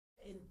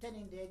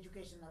turning the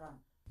education around.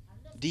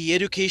 The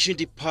Education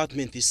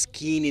Department is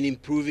keen in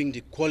improving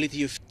the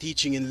quality of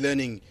teaching and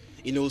learning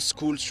in all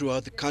schools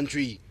throughout the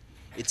country.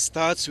 It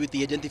starts with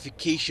the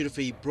identification of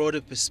a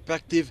broader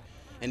perspective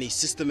and a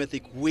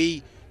systematic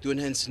way to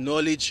enhance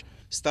knowledge,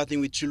 starting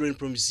with children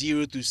from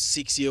 0 to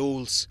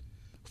 6-year-olds.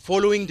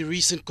 Following the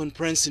recent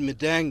conference in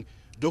Medang,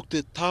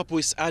 Dr. Tapo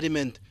is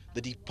adamant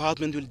the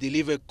department will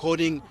deliver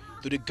according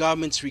to the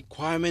government's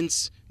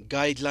requirements,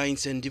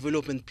 guidelines and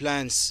development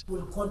plans.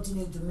 We'll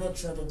continue to make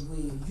sure that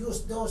we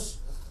use those,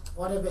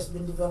 whatever has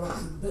been developed,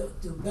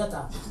 to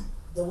better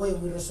the way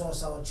we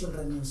resource our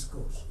children in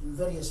schools, in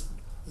various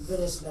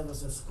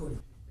levels of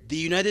schooling. The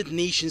United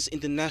Nations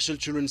International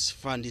Children's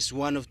Fund is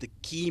one of the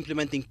key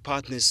implementing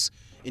partners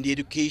in the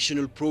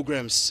educational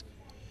programs.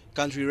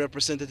 Country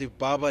Representative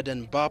Baba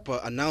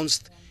Danbapa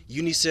announced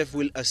UNICEF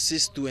will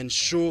assist to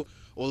ensure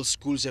all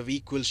schools have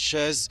equal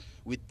shares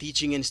with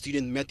teaching and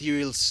student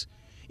materials.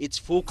 Its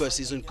focus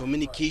is on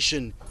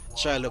communication,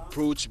 child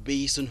approach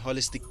based on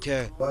holistic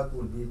care. Work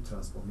will be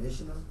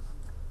transformational.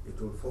 It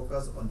will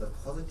focus on the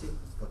positive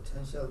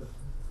potential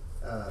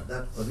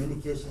that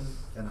communication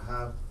can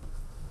have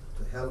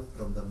to help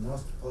from the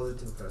most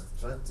positive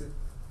perspective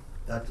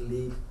that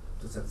lead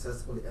to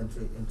successful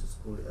entry into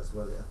school as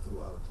well as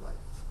throughout life.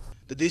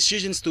 The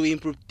decisions to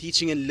improve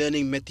teaching and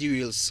learning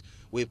materials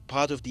were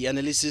part of the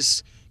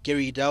analysis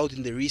carried out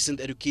in the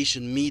recent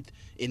education meet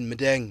in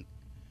Medang.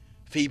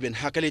 Fabian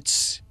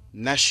Hakalitz,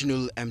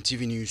 National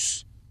EMTV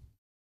News.